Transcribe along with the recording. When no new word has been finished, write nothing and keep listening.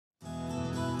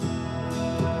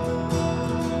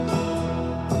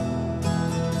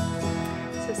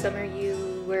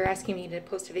were asking me to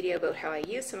post a video about how I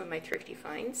use some of my thrifty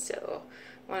finds, so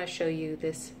I want to show you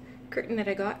this curtain that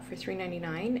I got for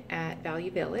 $3.99 at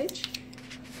Value Village.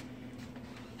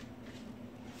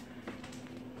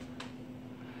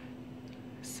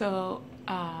 So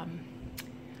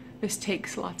this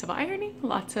takes lots of ironing,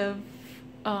 lots of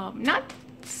not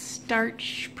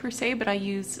starch per se, but I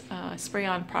use a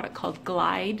spray-on product called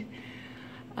Glide.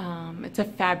 It's a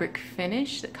fabric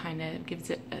finish that kind of gives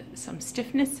it some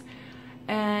stiffness,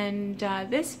 and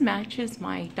this matches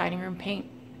my dining room paint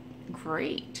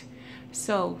great.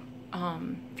 So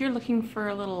if you're looking for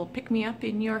a little pick-me-up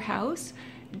in your house,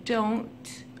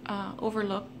 don't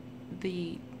overlook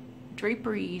the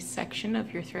drapery section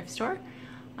of your thrift store.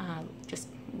 Just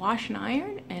wash and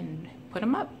iron and put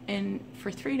them up, and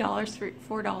for $3,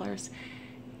 $4,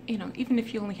 you know, even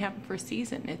if you only have them for a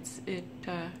season, it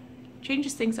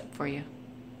changes things up for you.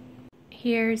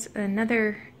 Here's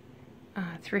another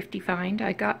thrifty find.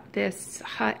 I got this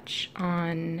hutch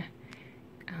on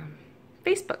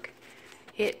Facebook.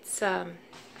 It's a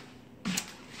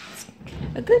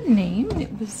good name.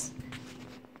 It was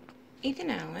Ethan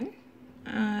Allen,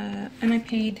 and I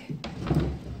paid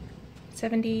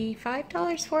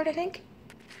 $75 for it, I think.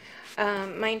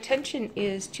 My intention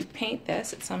is to paint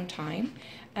this at some time,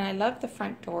 and I love the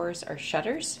front doors are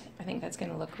shutters. I think that's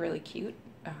going to look really cute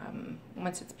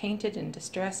once it's painted and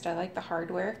distressed. I like the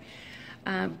hardware,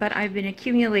 but I've been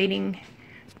accumulating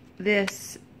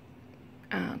this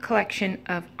collection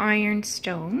of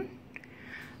ironstone,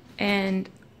 and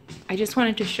I just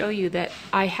wanted to show you that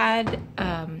I had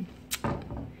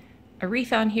a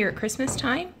wreath on here at Christmas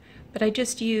time, but I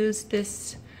just used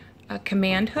this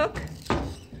command hook,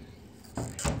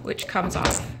 which comes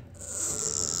off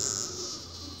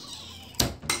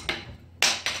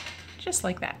just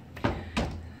like that.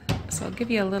 So I'll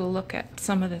give you a little look at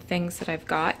some of the things that I've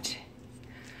got.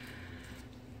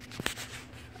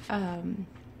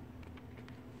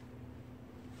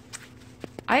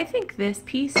 I think this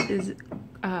piece is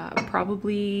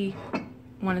probably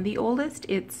one of the oldest.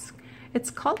 It's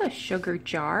called a sugar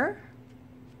jar.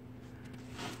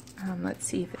 Let's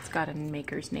see if it's got a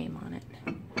maker's name on it.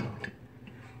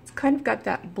 It's kind of got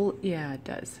that blue, yeah, it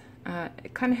does.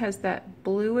 It kind of has that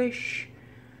bluish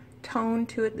tone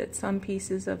to it that some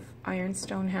pieces of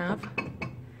ironstone have. I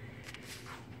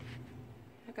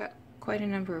got quite a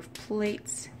number of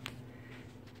plates.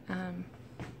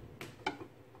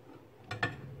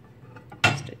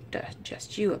 Just to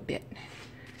adjust you a bit.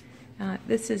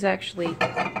 This is actually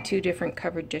two different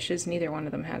covered dishes. Neither one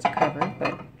of them has a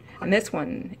cover, and this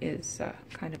one is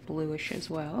kind of bluish as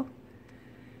well.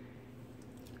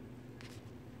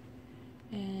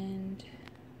 And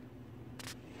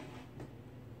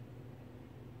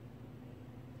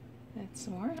that's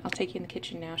some more. I'll take you in the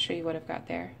kitchen now, show you what I've got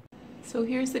there. So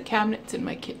here's the cabinets in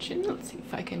my kitchen. Let's see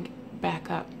if I can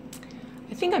back up.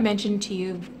 I think I mentioned to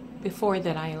you before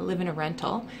that I live in a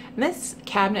rental, and this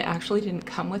cabinet actually didn't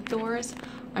come with doors.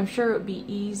 I'm sure it would be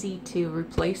easy to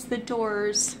replace the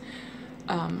doors.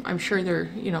 I'm sure they're,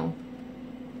 you know,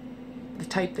 the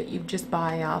type that you just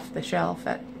buy off the shelf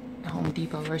at Home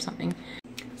Depot or something.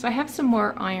 So I have some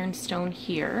more ironstone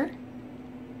here.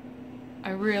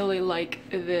 I really like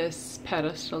this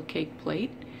pedestal cake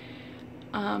plate.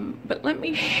 But let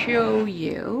me show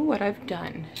you what I've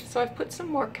done. So I've put some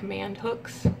more command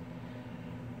hooks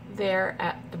there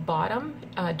at the bottom,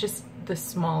 just the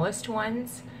smallest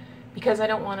ones, because I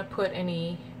don't want to put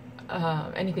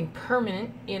anything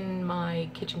permanent in my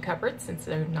kitchen cupboards, since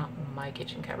they're not my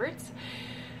kitchen cupboards.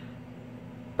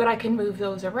 But I can move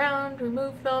those around,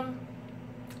 remove them,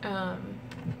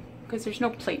 because there's no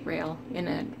plate rail in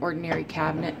an ordinary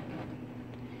cabinet.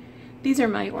 These are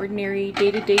my ordinary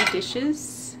day-to-day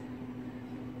dishes.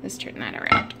 Let's turn that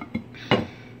around.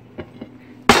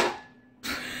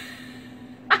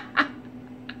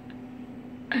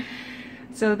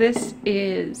 So this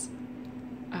is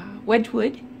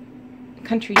Wedgwood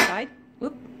Countryside.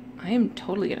 Whoop, I am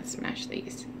totally gonna smash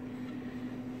these.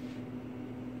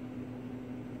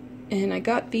 And I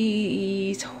got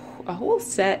these, a whole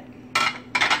set,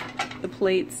 the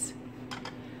plates,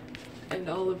 and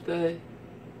all of the,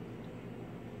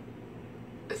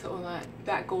 so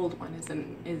that gold one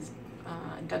is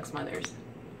Doug's mother's,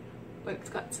 but it's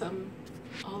got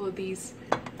all of these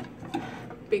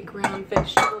big round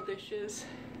vegetable dishes,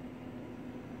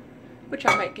 which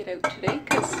I might get out today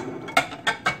because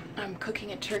I'm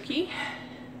cooking a turkey.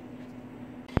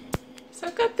 So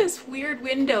I've got this weird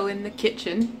window in the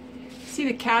kitchen. See,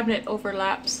 the cabinet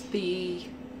overlaps the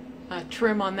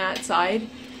trim on that side,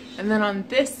 and then on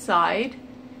this side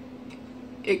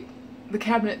the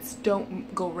cabinets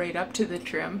don't go right up to the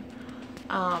trim.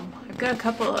 I've got a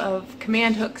couple of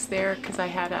command hooks there because I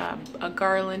had a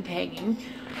garland hanging,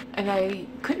 and I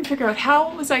couldn't figure out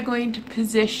how was I going to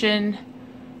position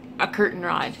a curtain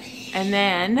rod. And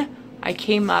then I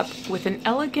came up with an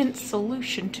elegant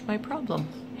solution to my problem.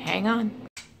 Hang on.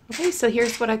 Okay, so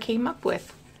here's what I came up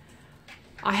with.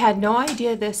 I had no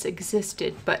idea this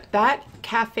existed, but that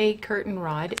cafe curtain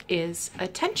rod is a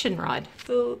tension rod.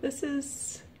 So it's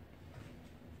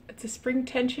a spring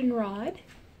tension rod,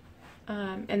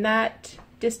 and that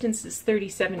distance is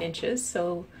 37 inches,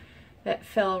 so that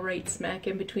fell right smack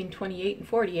in between 28 and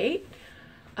 48.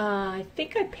 I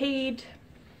think I paid,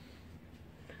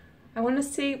 I want to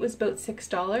say it was about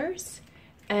 $6,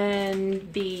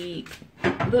 and the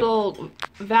little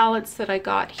valets that I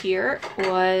got here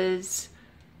was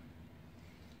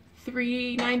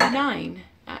 $3.99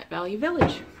 at Value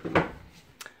Village.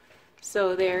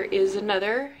 So there is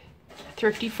another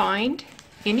thrifty find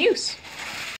in use.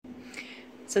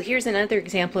 So here's another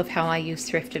example of how I use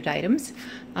thrifted items.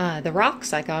 The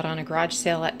rocks I got on a garage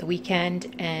sale at the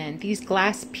weekend, and these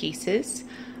glass pieces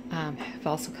have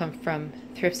also come from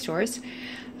thrift stores.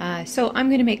 So I'm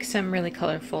going to make some really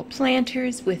colorful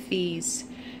planters with these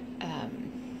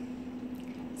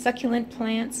succulent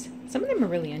plants. Some of them are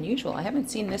really unusual. I haven't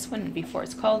seen this one before.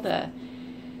 It's called a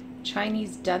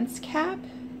Chinese dunce cap.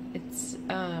 It's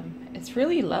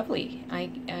really lovely.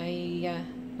 I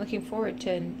looking forward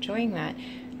to enjoying that.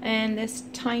 And this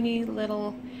tiny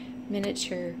little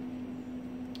miniature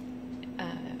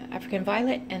African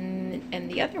violet,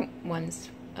 and the other ones,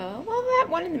 well, that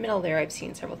one in the middle there I've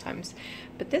seen several times,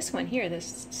 but this one here,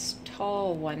 this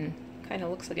tall one, kind of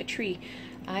looks like a tree.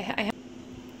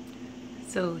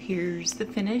 So here's the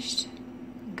finished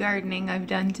gardening I've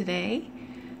done today.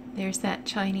 There's that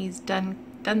Chinese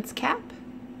dunce cap.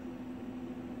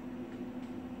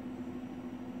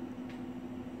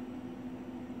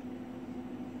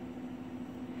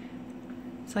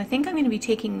 So I think I'm going to be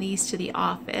taking these to the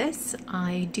office.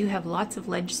 I do have lots of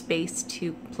ledge space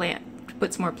to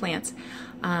put some more plants.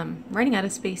 Running out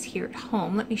of space here at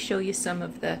home. Let me show you some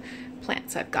of the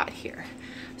plants I've got here.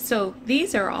 So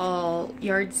these are all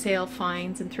yard sale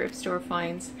finds and thrift store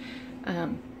finds.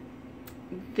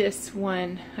 This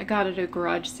one I got at a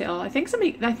garage sale. I think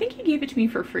he gave it to me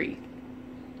for free.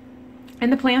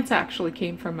 And the plants actually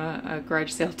came from a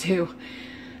garage sale too.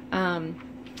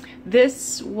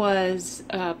 This was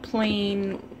a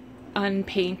plain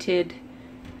unpainted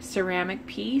ceramic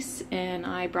piece, and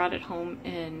I brought it home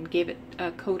and gave it a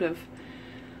coat of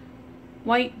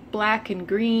white, black, and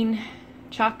green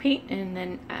chalk paint, and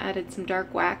then added some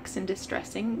dark wax and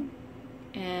distressing,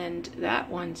 and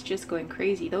that one's just going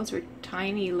crazy. Those are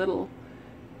tiny little,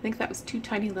 I think that was 2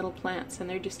 tiny little plants, and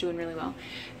they're just doing really well.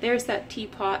 There's that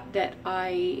teapot that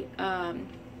I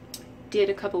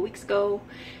did a couple weeks ago,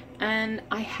 and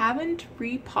I haven't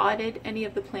repotted any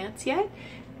of the plants yet.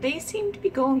 They seem to be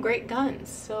going great guns,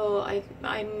 so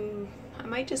I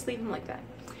might just leave them like that.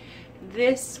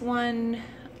 This one,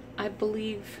 I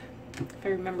believe, if I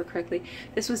remember correctly,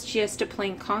 this was just a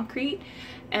plain concrete,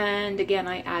 and again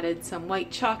I added some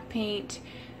white chalk paint,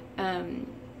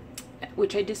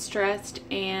 which I distressed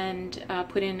and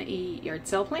put in a yard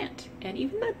sale plant, and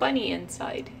even that bunny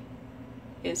inside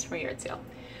is from a yard sale.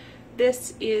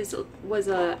 This was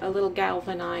a little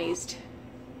galvanized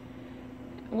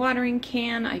watering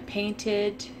can. I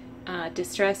painted,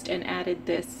 distressed, and added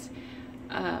this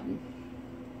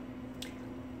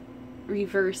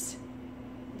reverse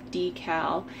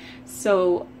decal.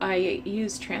 So I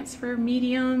used transfer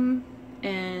medium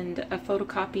and a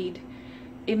photocopied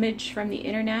image from the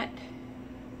internet.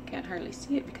 Can't hardly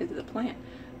see it because of the plant,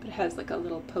 but it has like a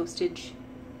little postage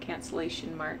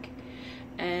cancellation mark.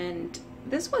 And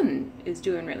this one is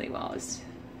doing really well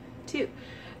too.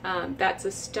 That's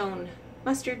a stone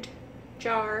mustard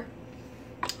jar,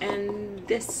 and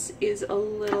this is a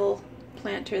little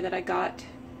planter that I got.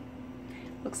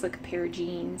 Looks like a pair of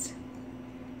jeans.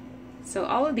 So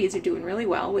all of these are doing really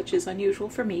well, which is unusual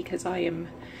for me because I am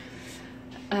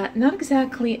not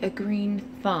exactly a green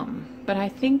thumb, but I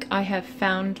think I have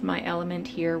found my element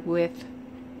here with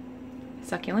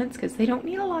succulents because they don't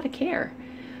need a lot of care.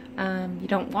 You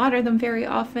don't water them very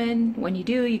often. When you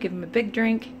do, you give them a big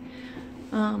drink.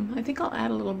 I think I'll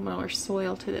add a little more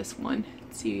soil to this one,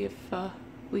 see if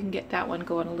we can get that one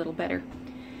going a little better.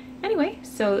 Anyway,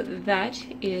 so that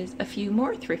is a few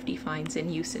more thrifty finds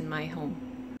in use in my home.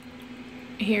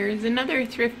 Here's another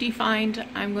thrifty find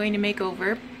I'm going to make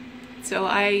over. So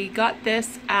I got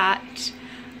this at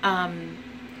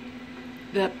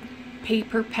the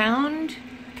Paper Pound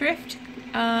thrift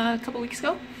a couple weeks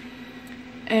ago,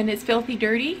 and it's filthy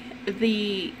dirty.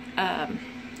 The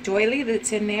doily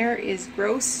that's in there is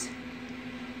gross.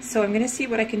 So I'm going to see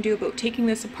what I can do about taking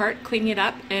this apart, cleaning it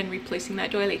up, and replacing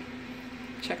that doily.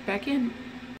 Check back in.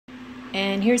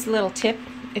 And here's a little tip.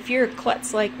 If you're a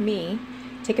klutz like me,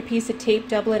 take a piece of tape,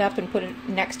 double it up, and put it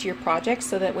next to your project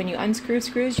so that when you unscrew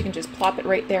screws, you can just plop it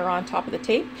right there on top of the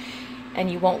tape,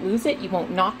 and you won't lose it, you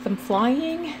won't knock them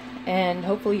flying, and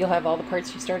hopefully you'll have all the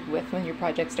parts you started with when your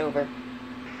project's over.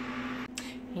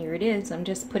 Here it is. I'm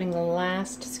just putting the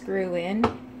last screw in,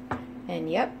 and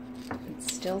yep,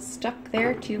 it's still stuck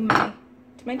there to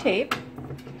my tape.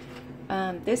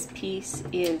 This piece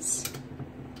is,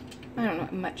 I don't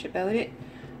know much about it.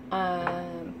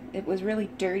 It was really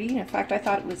dirty. In fact, I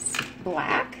thought it was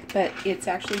black, but it's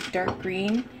actually dark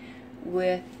green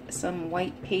with some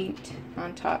white paint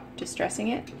on top distressing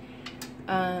it.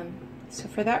 So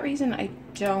for that reason, I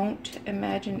don't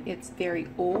imagine it's very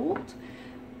old.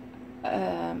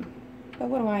 But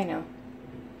what do I know?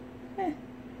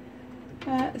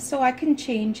 So I can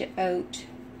change out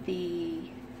the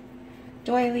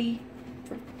doily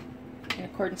in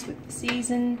accordance with the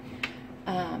season.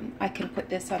 I can put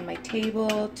this on my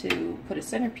table to put a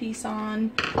centerpiece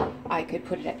on. I could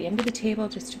put it at the end of the table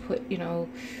just to put, you know,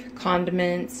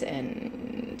 condiments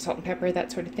and salt and pepper,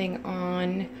 that sort of thing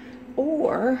on.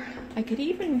 Or I could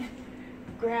even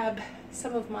grab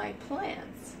some of my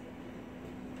plants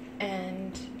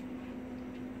and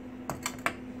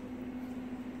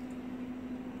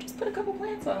just put a couple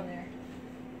plants on there.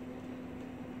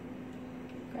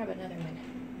 Grab another one.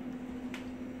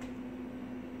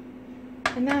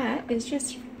 And that is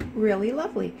just really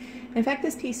lovely. In fact,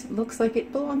 this piece looks like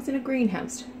it belongs in a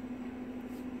greenhouse.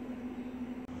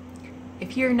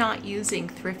 If you're not using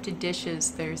thrifted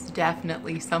dishes, there's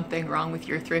definitely something wrong with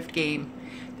your thrift game.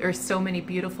 There are so many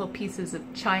beautiful pieces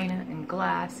of china and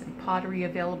glass and pottery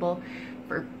available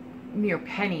for mere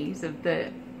pennies of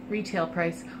the retail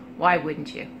price. Why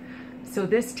wouldn't you? So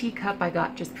this teacup I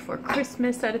got just before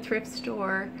Christmas at a thrift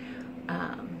store,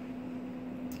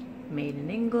 made in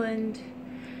England,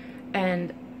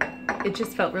 and it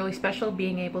just felt really special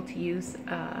being able to use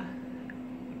a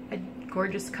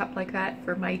gorgeous cup like that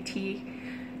for my tea.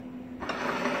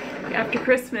 After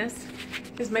Christmas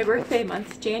is my birthday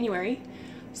month, January,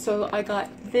 so I got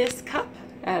this cup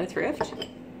at a thrift.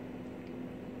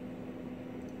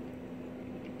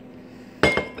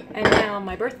 And now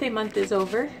my birthday month is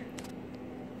over,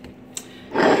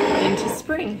 into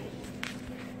spring.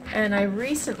 And I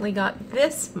recently got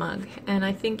this mug, and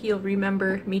I think you'll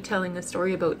remember me telling the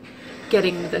story about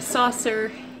getting the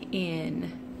saucer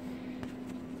in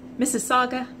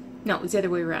Mississauga. No, it was the other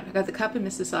way around. I got the cup in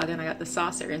Mississauga and I got the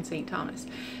saucer in St. Thomas.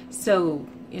 So,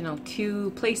 you know,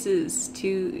 two places,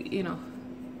 you know,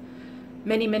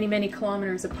 many, many, many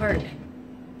kilometers apart.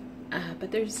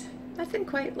 But there's nothing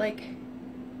quite like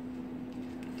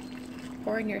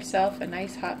pouring yourself a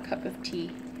nice hot cup of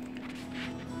tea.